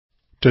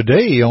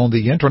Today on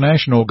the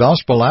International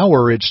Gospel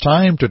Hour, it's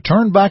time to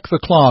turn back the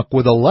clock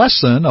with a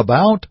lesson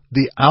about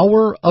the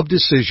hour of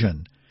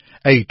decision.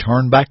 A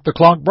Turn Back the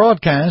Clock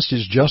broadcast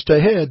is just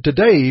ahead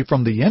today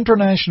from the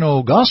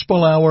International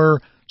Gospel Hour.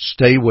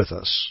 Stay with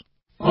us.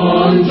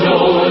 On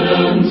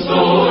Jordan's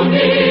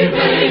stormy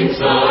banks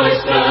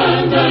I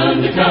stand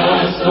and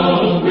cast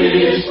a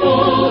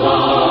wishful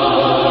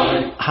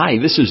eye. Hi,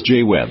 this is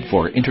Jay Webb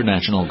for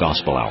International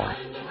Gospel Hour.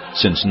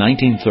 Since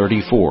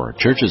 1934,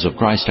 Churches of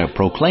Christ have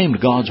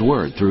proclaimed God's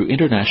Word through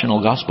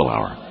International Gospel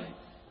Hour.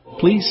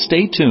 Please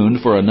stay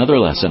tuned for another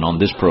lesson on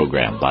this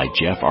program by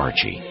Jeff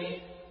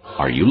Archie.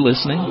 Are you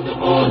listening?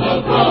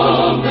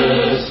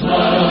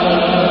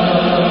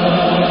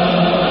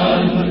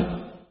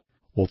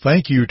 Well,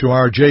 thank you to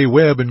our Jay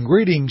Webb, and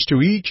greetings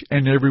to each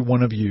and every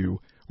one of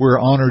you. We're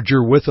honored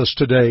you're with us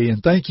today,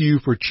 and thank you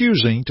for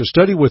choosing to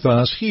study with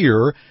us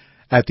here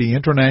at the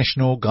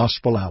International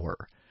Gospel Hour.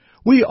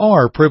 We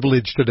are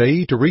privileged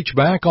today to reach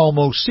back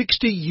almost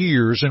 60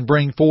 years and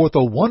bring forth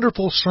a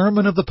wonderful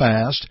sermon of the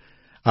past,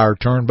 our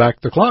Turn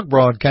Back the Clock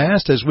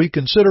broadcast, as we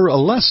consider a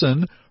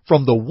lesson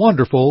from the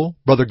wonderful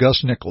Brother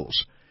Gus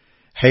Nichols.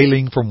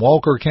 Hailing from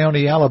Walker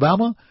County,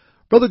 Alabama,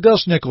 Brother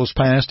Gus Nichols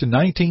passed in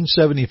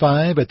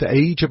 1975 at the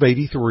age of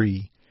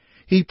 83.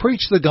 He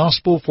preached the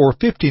gospel for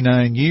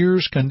 59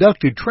 years,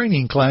 conducted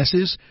training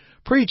classes,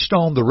 preached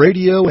on the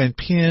radio, and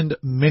penned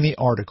many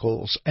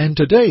articles. And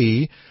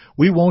today,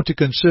 we want to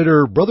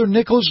consider Brother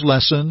Nichols'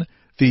 lesson,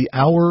 The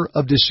Hour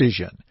of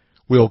Decision.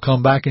 We'll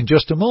come back in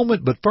just a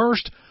moment, but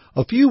first,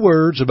 a few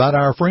words about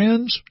our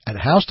friends at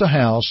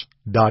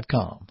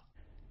HouseToHouse.com.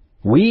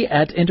 We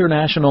at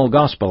International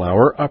Gospel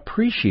Hour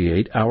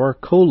appreciate our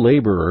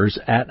co-laborers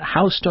at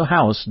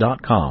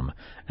HouseToHouse.com,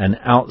 an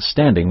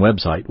outstanding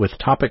website with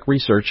topic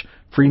research,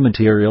 free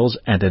materials,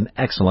 and an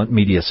excellent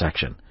media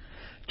section.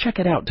 Check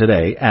it out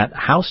today at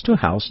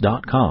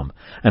HouseToHouse.com,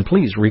 and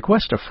please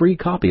request a free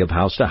copy of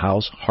House to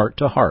House, Heart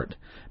to Heart.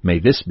 May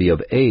this be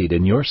of aid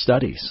in your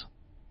studies.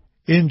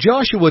 In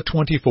Joshua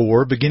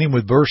 24, beginning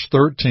with verse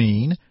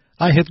 13,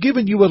 I have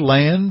given you a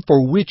land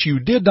for which you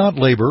did not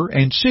labor,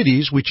 and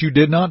cities which you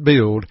did not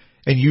build,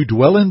 and you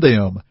dwell in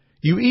them.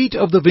 You eat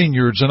of the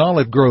vineyards and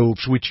olive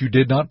groves which you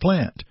did not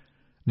plant.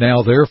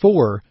 Now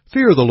therefore,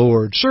 fear the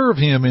Lord, serve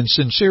Him in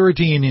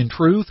sincerity and in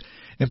truth,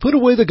 and put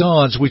away the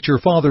gods which your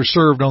fathers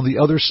served on the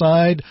other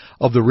side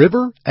of the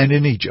river and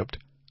in Egypt.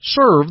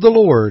 Serve the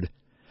Lord.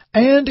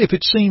 And if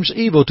it seems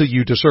evil to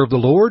you to serve the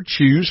Lord,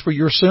 choose for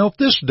yourself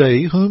this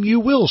day whom you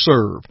will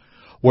serve,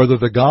 whether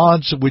the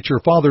gods which your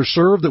fathers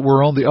served that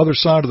were on the other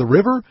side of the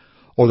river,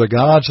 or the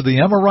gods of the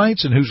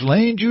Amorites in whose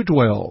land you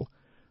dwell.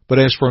 But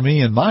as for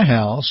me and my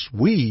house,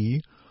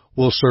 we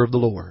will serve the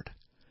Lord.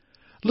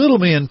 Little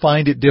men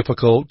find it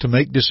difficult to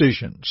make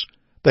decisions.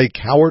 They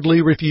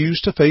cowardly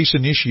refuse to face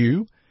an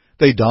issue.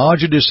 They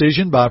dodge a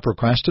decision by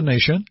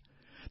procrastination.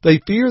 They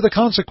fear the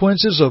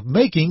consequences of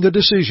making a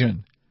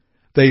decision.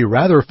 They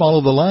rather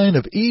follow the line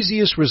of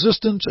easiest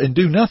resistance and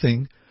do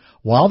nothing,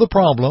 while the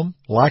problem,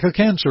 like a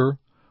cancer,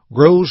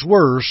 grows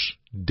worse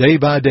day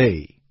by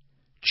day.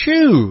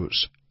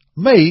 Choose.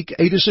 Make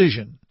a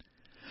decision.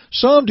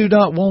 Some do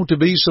not want to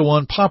be so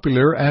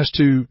unpopular as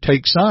to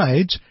take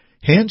sides,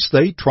 hence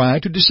they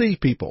try to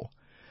deceive people.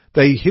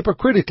 They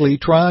hypocritically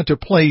try to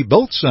play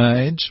both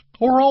sides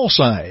or all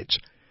sides.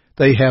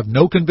 They have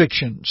no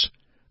convictions.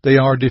 They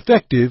are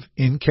defective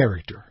in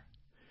character.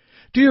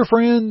 Dear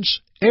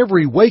friends,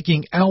 every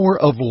waking hour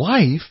of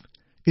life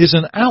is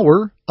an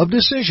hour of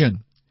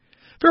decision.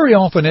 Very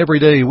often every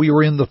day we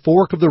are in the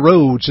fork of the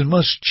roads and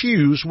must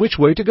choose which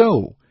way to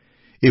go.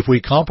 If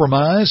we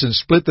compromise and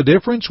split the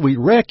difference, we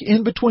wreck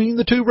in between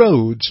the two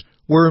roads,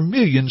 where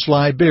millions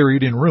lie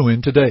buried in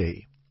ruin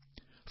today.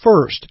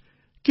 First,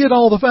 get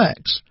all the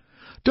facts.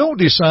 Don't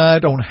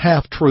decide on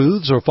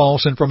half-truths or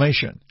false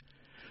information.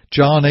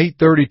 John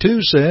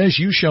 8:32 says,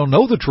 You shall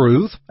know the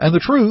truth, and the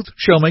truth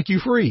shall make you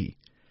free.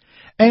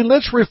 And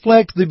let's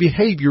reflect the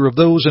behavior of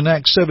those in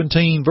Acts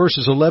 17,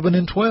 verses 11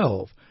 and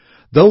 12.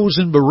 Those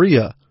in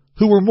Berea,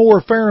 who were more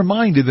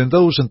fair-minded than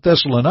those in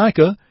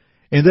Thessalonica,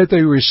 in that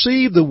they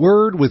received the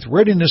word with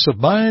readiness of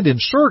mind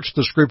and searched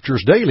the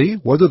Scriptures daily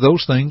whether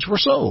those things were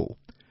so.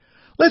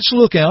 Let's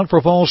look out for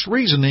false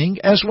reasoning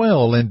as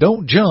well, and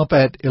don't jump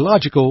at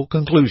illogical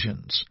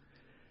conclusions.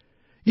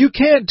 You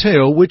can't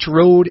tell which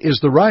road is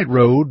the right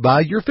road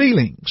by your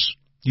feelings.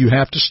 You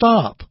have to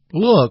stop,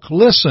 look,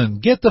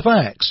 listen, get the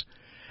facts,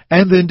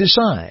 and then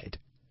decide.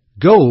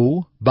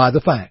 Go by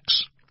the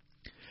facts.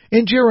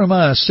 In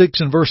Jeremiah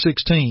 6 and verse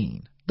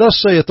 16, Thus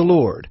saith the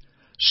Lord,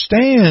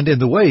 Stand in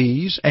the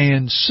ways,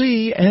 and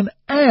see and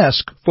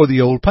ask for the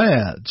old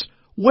paths,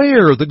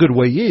 where the good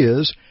way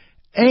is,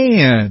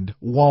 and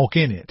walk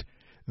in it.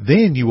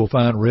 Then you will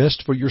find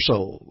rest for your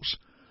souls.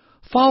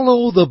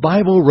 Follow the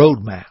Bible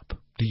roadmap.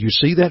 Do you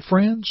see that,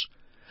 friends?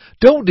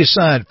 Don't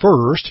decide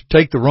first,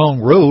 take the wrong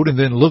road, and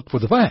then look for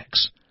the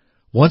facts.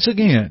 Once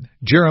again,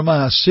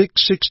 Jeremiah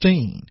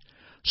 6:16.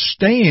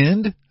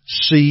 Stand,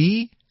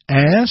 see,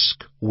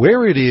 ask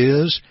where it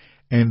is,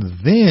 and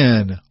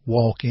then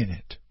walk in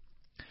it.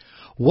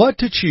 What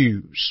to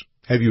choose?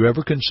 Have you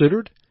ever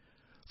considered?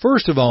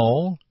 First of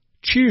all,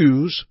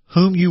 choose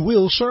whom you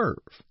will serve.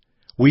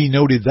 We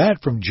noted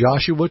that from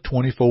Joshua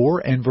 24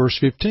 and verse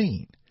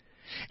 15.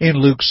 In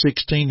Luke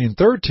 16 and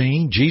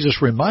 13,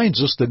 Jesus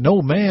reminds us that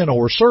no man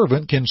or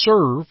servant can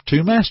serve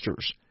two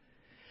masters.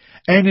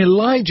 And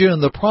Elijah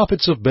and the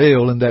prophets of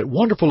Baal in that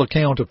wonderful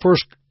account of 1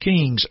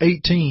 Kings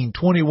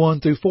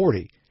 18:21 through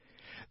 40,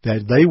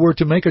 that they were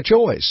to make a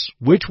choice.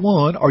 Which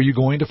one are you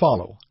going to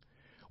follow?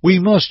 We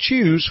must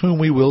choose whom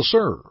we will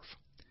serve.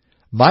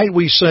 Might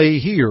we say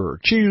here,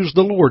 choose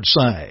the Lord's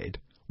side,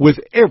 with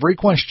every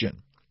question?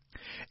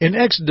 In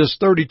Exodus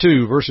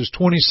 32, verses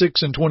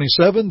 26 and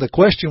 27, the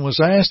question was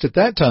asked at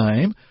that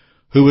time,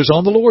 who is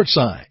on the Lord's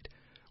side?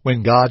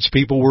 When God's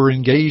people were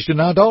engaged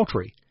in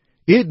idolatry.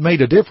 It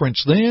made a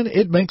difference then,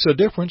 it makes a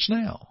difference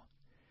now.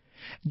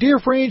 Dear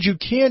friends, you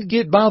can't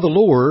get by the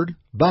Lord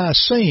by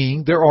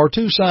saying there are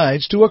two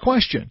sides to a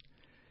question.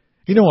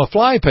 You know,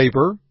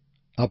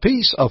 a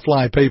piece of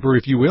fly paper,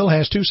 if you will,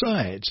 has two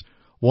sides.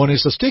 One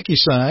is the sticky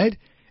side,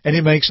 and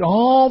it makes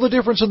all the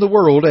difference in the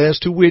world as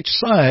to which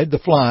side the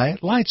fly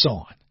lights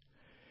on.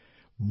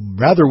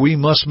 Rather, we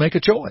must make a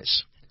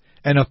choice.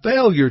 And a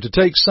failure to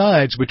take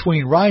sides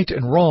between right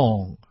and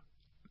wrong,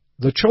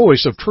 the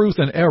choice of truth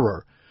and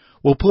error,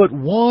 will put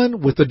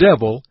one with the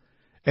devil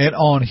and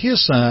on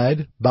his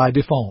side by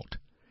default.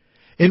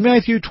 In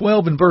Matthew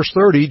 12 and verse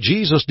 30,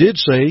 Jesus did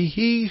say,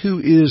 "He who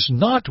is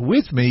not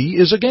with me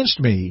is against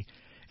me,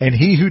 and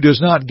he who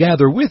does not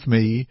gather with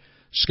me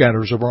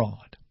scatters abroad."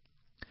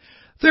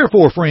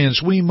 Therefore,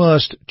 friends, we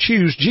must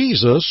choose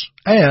Jesus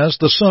as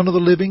the Son of the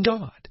living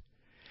God.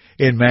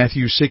 In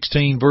Matthew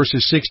 16,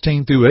 verses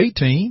 16 through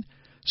 18,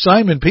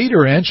 Simon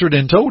Peter answered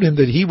and told him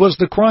that he was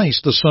the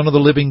Christ, the Son of the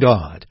living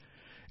God.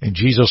 And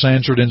Jesus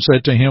answered and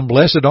said to him,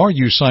 "Blessed are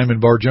you, Simon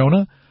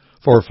Bar-Jonah,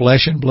 for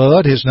flesh and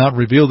blood has not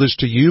revealed this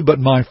to you, but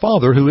my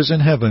Father who is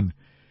in heaven.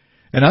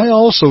 And I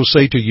also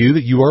say to you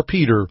that you are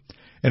Peter,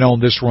 and on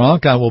this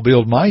rock I will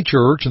build my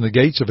church, and the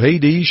gates of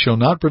Hades shall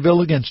not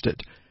prevail against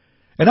it.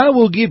 And I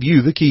will give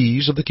you the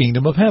keys of the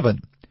kingdom of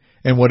heaven.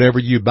 And whatever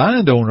you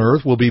bind on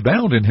earth will be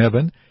bound in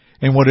heaven,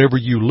 and whatever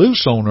you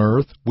loose on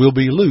earth will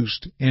be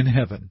loosed in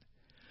heaven."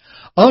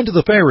 Unto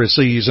the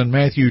Pharisees in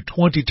Matthew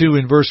 22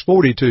 and verse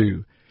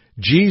 42,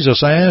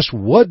 Jesus asked,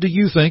 "What do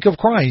you think of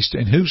Christ,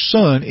 and whose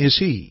son is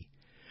he?"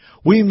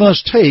 We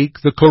must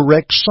take the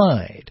correct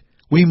side.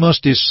 We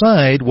must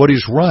decide what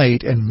is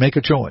right and make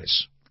a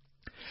choice.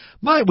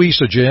 Might we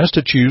suggest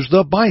to choose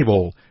the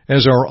Bible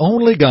as our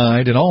only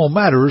guide in all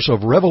matters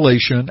of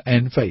revelation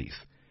and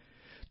faith?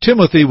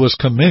 Timothy was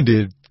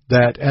commended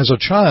that as a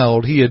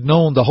child he had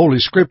known the Holy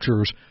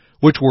Scriptures,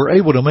 which were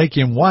able to make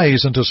him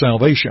wise unto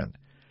salvation.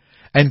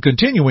 And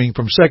continuing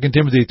from 2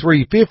 Timothy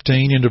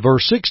 3:15 into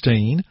verse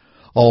 16,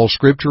 all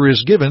Scripture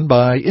is given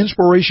by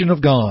inspiration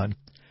of God,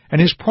 and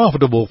is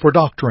profitable for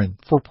doctrine,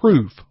 for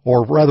proof,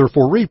 or rather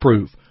for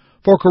reproof,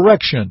 for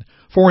correction,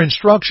 for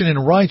instruction in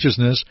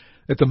righteousness,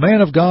 that the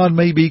man of God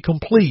may be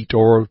complete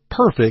or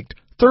perfect,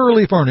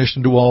 thoroughly furnished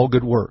unto all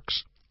good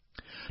works.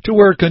 To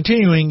where,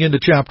 continuing into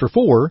chapter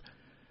 4,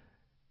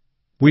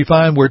 we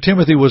find where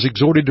Timothy was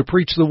exhorted to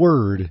preach the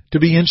word, to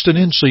be instant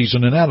in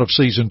season and out of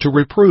season, to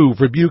reprove,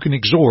 rebuke, and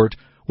exhort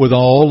with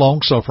all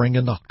longsuffering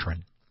and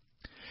doctrine.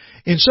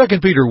 In 2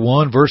 Peter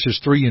 1, verses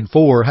 3 and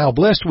 4, how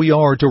blessed we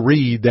are to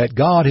read that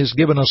God has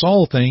given us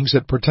all things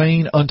that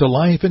pertain unto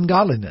life and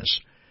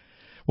godliness.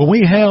 When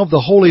we have the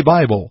Holy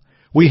Bible,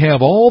 we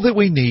have all that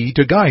we need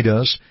to guide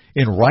us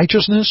in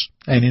righteousness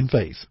and in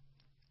faith.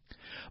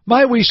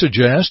 Might we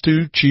suggest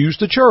to choose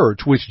the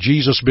church which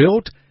Jesus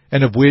built,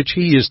 and of which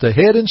He is the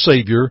head and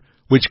Savior,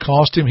 which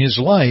cost Him His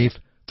life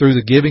through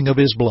the giving of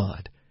His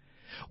blood?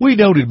 We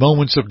noted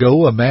moments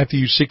ago in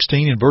Matthew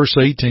 16 and verse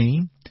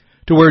 18,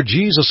 to where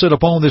Jesus said,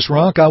 "Upon this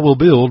rock I will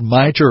build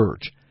my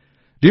church."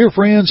 Dear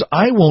friends,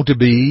 I want to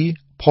be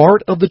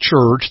part of the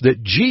church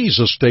that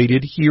Jesus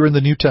stated here in the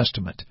New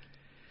Testament.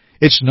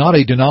 It's not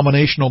a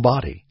denominational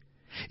body.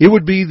 It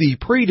would be the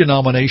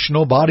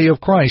pre-denominational body of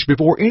Christ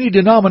before any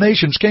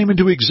denominations came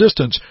into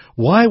existence.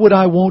 Why would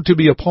I want to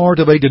be a part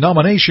of a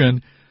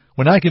denomination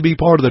when I can be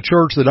part of the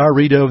church that I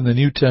read of in the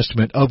New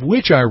Testament, of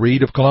which I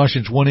read of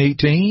Colossians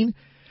 1:18,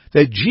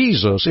 that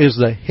Jesus is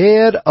the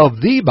head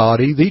of the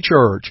body, the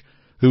church,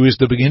 who is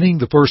the beginning,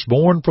 the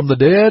firstborn from the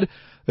dead,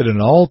 that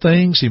in all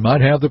things He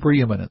might have the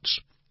preeminence.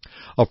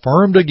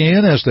 Affirmed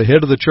again as the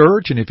head of the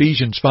church in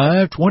Ephesians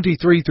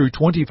 5:23 through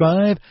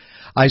 25,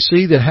 I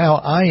see that how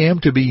I am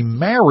to be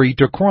married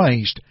to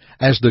Christ,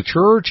 as the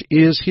church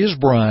is His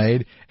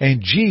bride,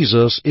 and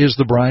Jesus is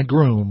the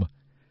bridegroom.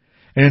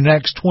 And in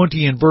Acts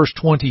 20 and verse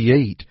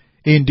 28,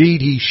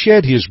 indeed He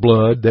shed His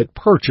blood that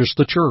purchased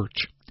the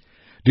church.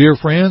 Dear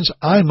friends,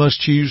 I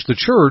must choose the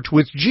church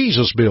which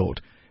Jesus built,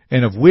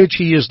 and of which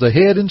He is the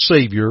head and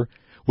Savior,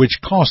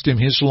 which cost Him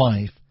His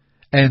life,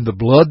 and the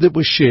blood that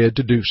was shed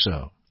to do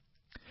so.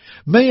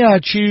 May I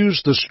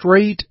choose the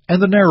straight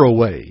and the narrow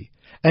way,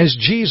 as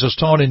Jesus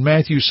taught in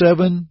Matthew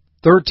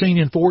 7:13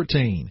 and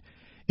 14.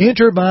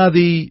 Enter by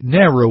the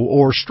narrow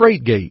or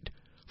straight gate,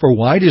 For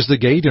wide is the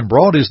gate and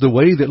broad is the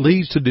way that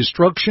leads to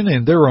destruction,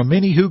 and there are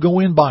many who go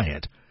in by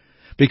it.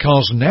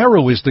 Because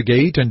narrow is the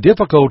gate and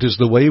difficult is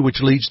the way which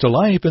leads to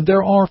life, and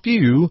there are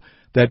few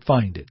that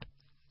find it.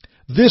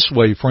 This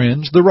way,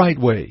 friends, the right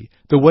way,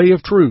 the way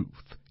of truth.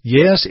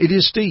 Yes, it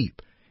is steep.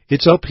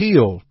 It's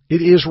uphill.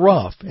 It is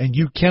rough, and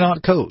you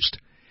cannot coast.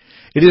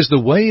 It is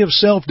the way of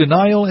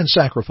self-denial and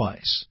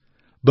sacrifice.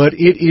 But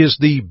it is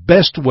the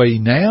best way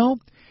now.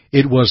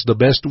 It was the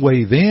best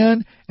way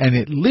then, and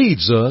it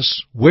leads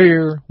us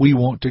where we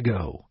want to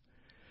go.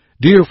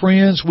 Dear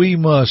friends, we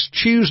must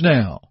choose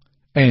now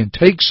and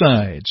take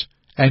sides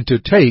and to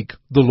take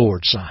the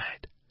Lord's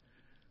side.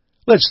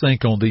 Let's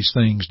think on these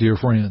things, dear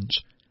friends.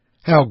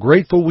 How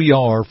grateful we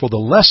are for the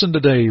lesson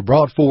today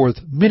brought forth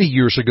many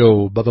years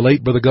ago by the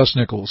late Brother Gus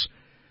Nichols.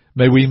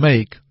 May we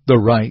make the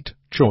right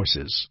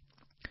choices.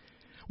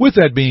 With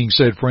that being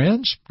said,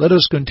 friends, let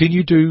us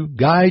continue to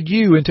guide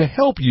you and to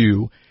help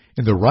you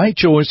in the right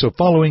choice of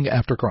following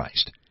after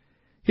Christ.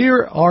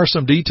 Here are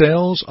some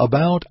details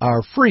about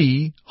our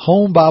free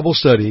home Bible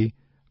study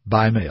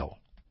by mail.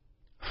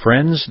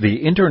 Friends,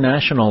 the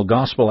International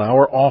Gospel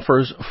Hour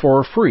offers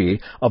for free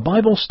a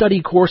Bible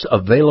study course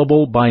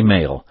available by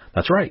mail.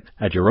 That's right.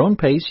 At your own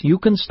pace, you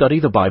can study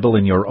the Bible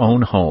in your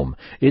own home.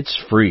 It's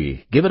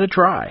free. Give it a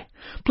try.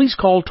 Please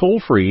call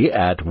toll-free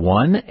at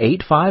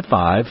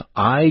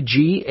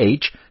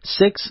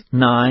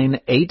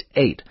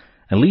 1-855-IGH-6988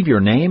 and leave your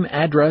name,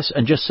 address,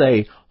 and just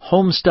say,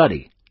 Home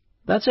Study.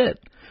 That's it.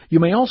 You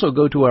may also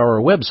go to our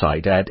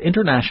website at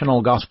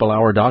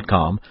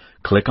internationalgospelhour.com,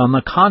 click on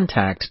the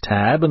Contact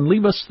tab, and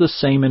leave us the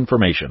same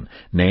information,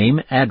 name,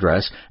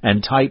 address,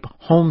 and type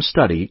Home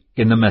Study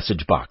in the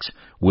message box.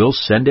 We'll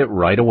send it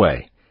right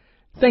away.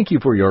 Thank you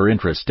for your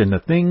interest in the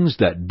things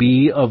that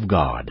be of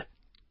God.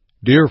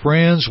 Dear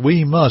friends,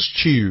 we must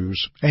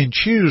choose, and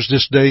choose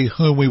this day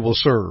whom we will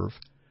serve.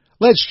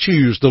 Let's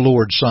choose the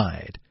Lord's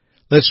side.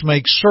 Let's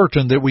make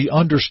certain that we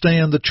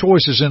understand the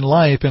choices in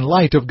life in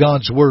light of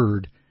God's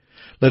Word.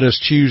 Let us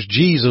choose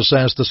Jesus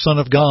as the Son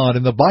of God,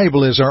 and the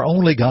Bible as our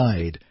only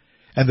guide,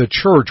 and the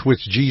church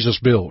which Jesus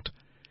built.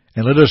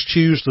 And let us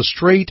choose the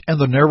straight and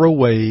the narrow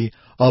way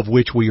of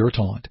which we are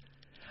taught.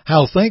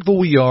 How thankful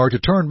we are to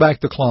turn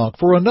back the clock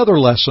for another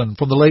lesson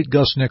from the late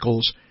Gus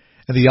Nichols,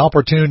 and the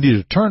opportunity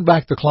to turn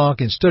back the clock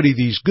and study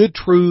these good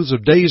truths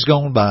of days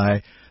gone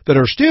by that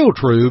are still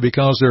true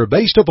because they're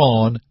based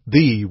upon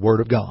the Word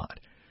of God.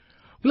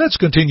 Let's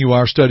continue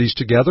our studies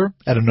together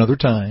at another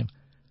time.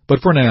 But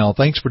for now,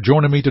 thanks for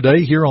joining me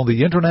today here on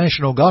the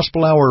International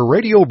Gospel Hour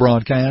radio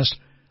broadcast.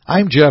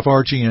 I'm Jeff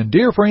Archie, and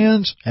dear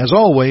friends, as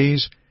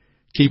always,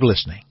 keep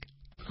listening.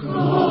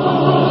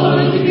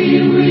 God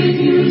be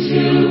with you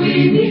till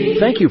we meet.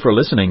 Thank you for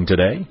listening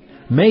today.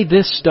 May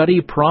this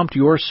study prompt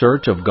your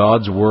search of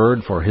God's Word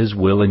for His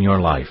will in your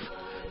life.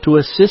 To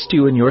assist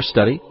you in your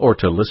study or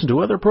to listen to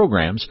other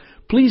programs,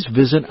 please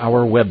visit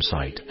our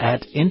website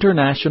at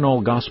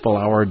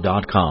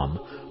internationalgospelhour.com.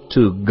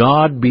 To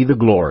God be the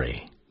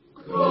glory.